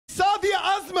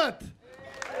Azmat.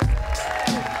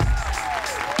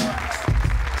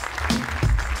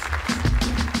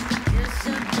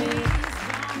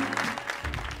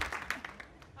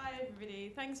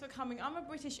 Thanks for coming. I'm a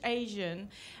British Asian,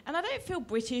 and I don't feel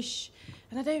British,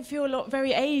 and I don't feel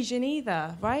very Asian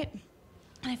either, right?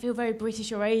 I feel very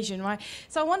British or Asian, right?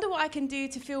 So I wonder what I can do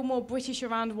to feel more British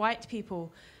around white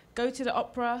people. Go to the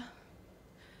opera,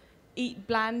 eat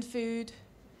bland food,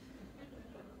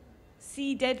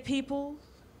 see dead people.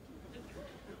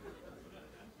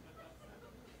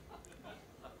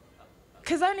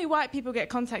 Because only white people get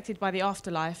contacted by the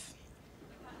afterlife.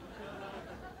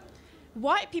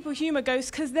 White people humour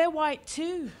ghosts because they're white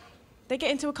too. They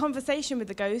get into a conversation with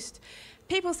the ghost.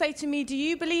 People say to me, "Do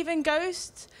you believe in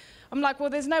ghosts?" I'm like, well,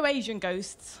 there's no Asian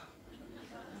ghosts.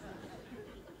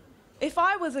 If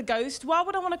I was a ghost, why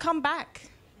would I want to come back?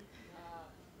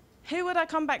 Who would I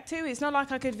come back to? It's not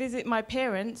like I could visit my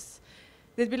parents.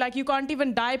 They'd be like, you can't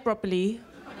even die properly.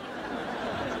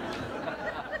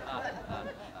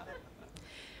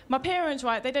 My parents,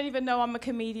 right, they don't even know I'm a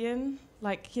comedian.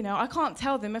 Like, you know, I can't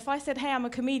tell them. If I said, hey, I'm a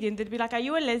comedian, they'd be like, are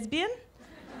you a lesbian?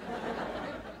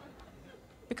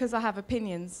 Because I have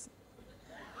opinions.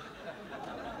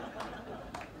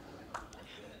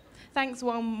 Thanks,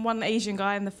 one Asian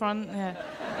guy in the front. Yeah.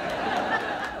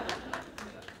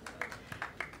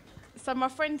 So my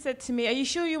friend said to me, are you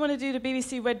sure you want to do the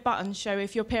BBC Red Button show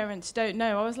if your parents don't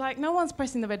know? I was like, no one's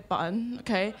pressing the red button,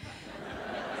 okay?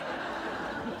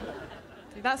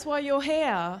 That's why you're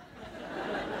here.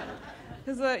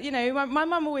 Because, you know, my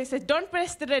mum always said, don't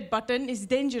press the red button, it's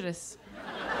dangerous.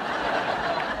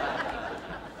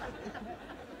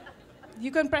 You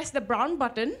can press the brown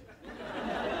button,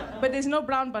 but there's no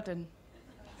brown button.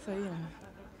 So, yeah.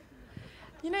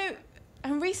 You know,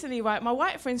 and recently, right, my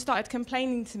white friends started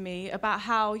complaining to me about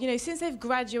how, you know, since they've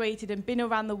graduated and been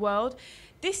around the world,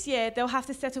 this year they'll have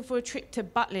to settle for a trip to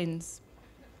Butlins.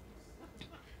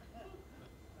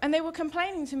 And they were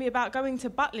complaining to me about going to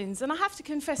Butlins, and I have to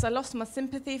confess I lost my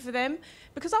sympathy for them,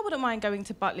 because I wouldn't mind going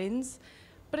to Butlins,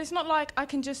 but it's not like I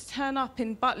can just turn up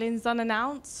in Butlins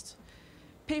unannounced.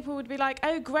 People would be like,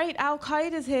 oh great,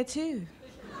 Al-Qaeda's here too.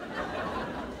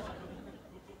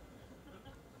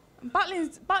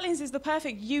 Butlins is the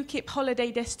perfect UKIP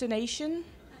holiday destination.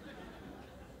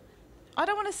 I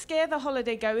don't want to scare the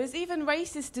holiday goers, even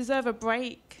racists deserve a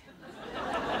break.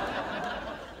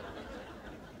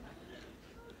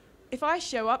 If I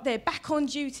show up, they're back on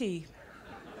duty.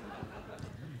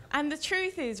 And the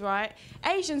truth is, right,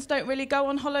 Asians don't really go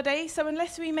on holiday, so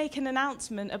unless we make an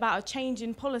announcement about a change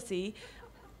in policy,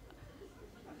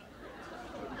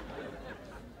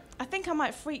 I think I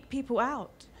might freak people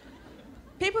out.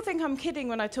 People think I'm kidding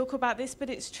when I talk about this, but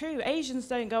it's true. Asians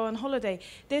don't go on holiday.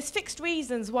 There's fixed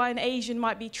reasons why an Asian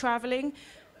might be travelling.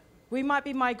 We might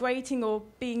be migrating or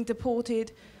being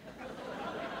deported.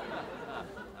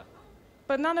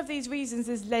 But none of these reasons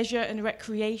is leisure and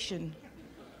recreation.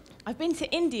 I've been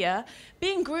to India.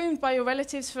 Being groomed by your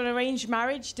relatives for an arranged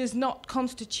marriage does not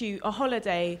constitute a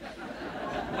holiday.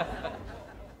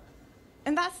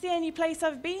 And that's the only place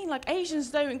I've been. Like, Asians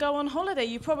don't go on holiday.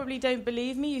 You probably don't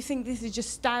believe me. You think this is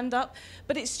just stand-up.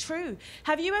 But it's true.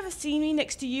 Have you ever seen me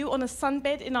next to you on a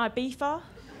sunbed in Ibiza?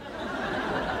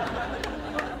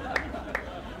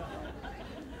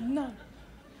 No.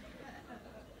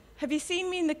 Have you seen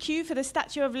me in the queue for the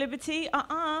Statue of Liberty?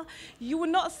 You will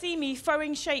not see me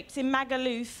throwing shapes in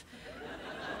Magaluf.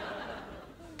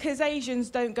 Because Asians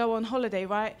don't go on holiday,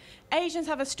 right? Asians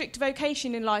have a strict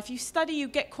vocation in life. You study, you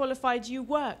get qualified, you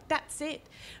work. That's it.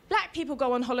 Black people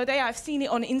go on holiday. I've seen it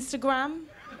on Instagram.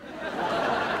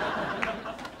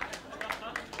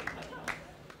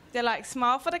 They're like,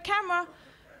 smile for the camera.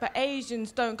 But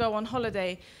Asians don't go on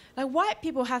holiday. Like, white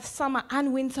people have summer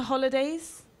and winter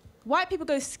holidays. White people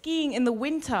go skiing in the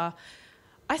winter.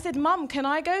 I said, Mum, can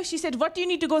I go? She said, what do you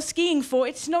need to go skiing for?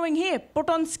 It's snowing here. Put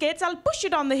on skates, I'll push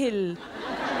you down the hill.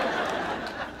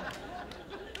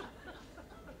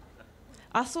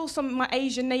 I saw some of my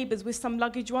Asian neighbours with some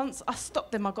luggage once. I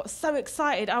stopped them. I got so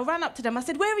excited. I ran up to them. I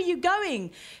said, where are you going?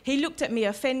 He looked at me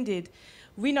offended.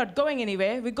 We're not going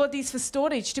anywhere. We got these for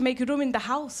storage to make room in the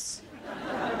house.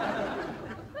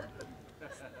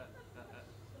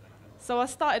 So I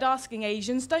started asking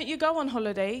Asians, don't you go on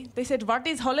holiday? They said, what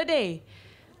is holiday?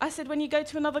 I said, when you go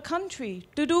to another country.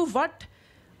 To do what?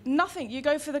 Nothing. You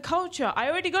go for the culture. I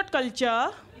already got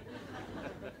culture.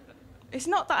 It's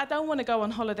not that I don't want to go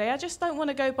on holiday. I just don't want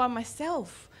to go by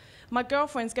myself. My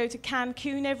girlfriends go to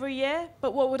Cancun every year,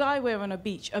 but what would I wear on a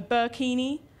beach? A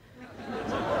burkini?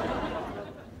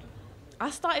 I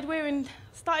started wearing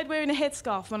a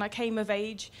headscarf when I came of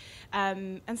age,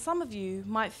 and some of you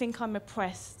might think I'm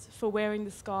oppressed for wearing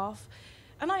the scarf,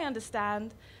 and I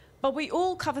understand, but we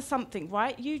all cover something,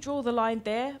 right? You draw the line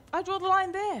there, I draw the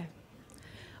line there.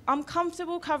 I'm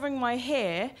comfortable covering my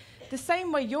hair the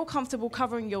same way you're comfortable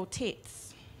covering your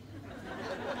tits.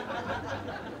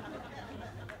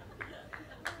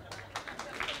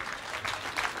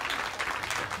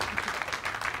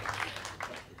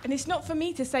 And it's not for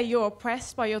me to say you're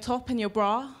oppressed by your top and your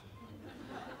bra.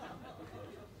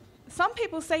 Some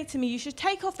people say to me, you should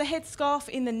take off the headscarf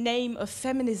in the name of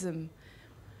feminism.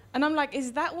 And I'm like,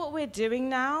 is that what we're doing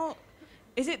now?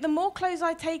 Is it the more clothes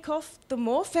I take off, the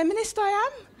more feminist I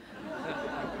am?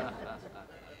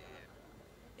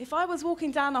 If I was walking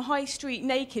down a high street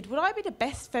naked, would I be the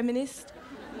best feminist?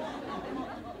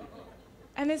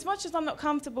 And as much as I'm not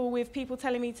comfortable with people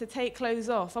telling me to take clothes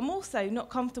off, I'm also not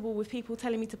comfortable with people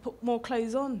telling me to put more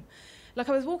clothes on. Like,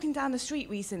 I was walking down the street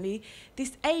recently,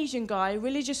 this Asian guy,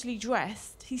 religiously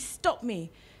dressed, he stopped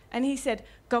me and he said,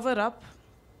 "Cover up.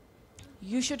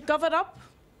 You should cover up."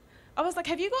 I was like,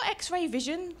 have you got X-ray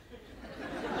vision?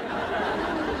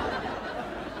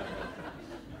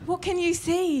 What can you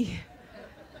see?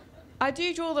 I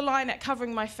do draw the line at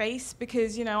covering my face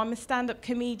because, you know, I'm a stand-up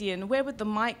comedian. Where would the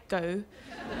mic go?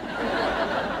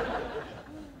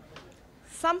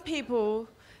 Some people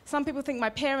think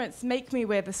my parents make me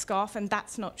wear the scarf, and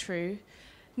that's not true.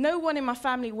 No one in my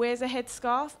family wears a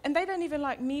headscarf, and they don't even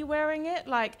like me wearing it.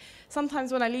 Like,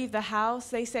 sometimes when I leave the house,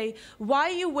 they say,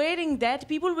 "Why are you wearing that?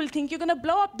 People will think you're going to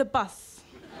blow up the bus."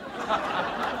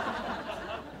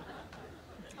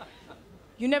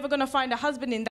 You're never going to find a husband in that.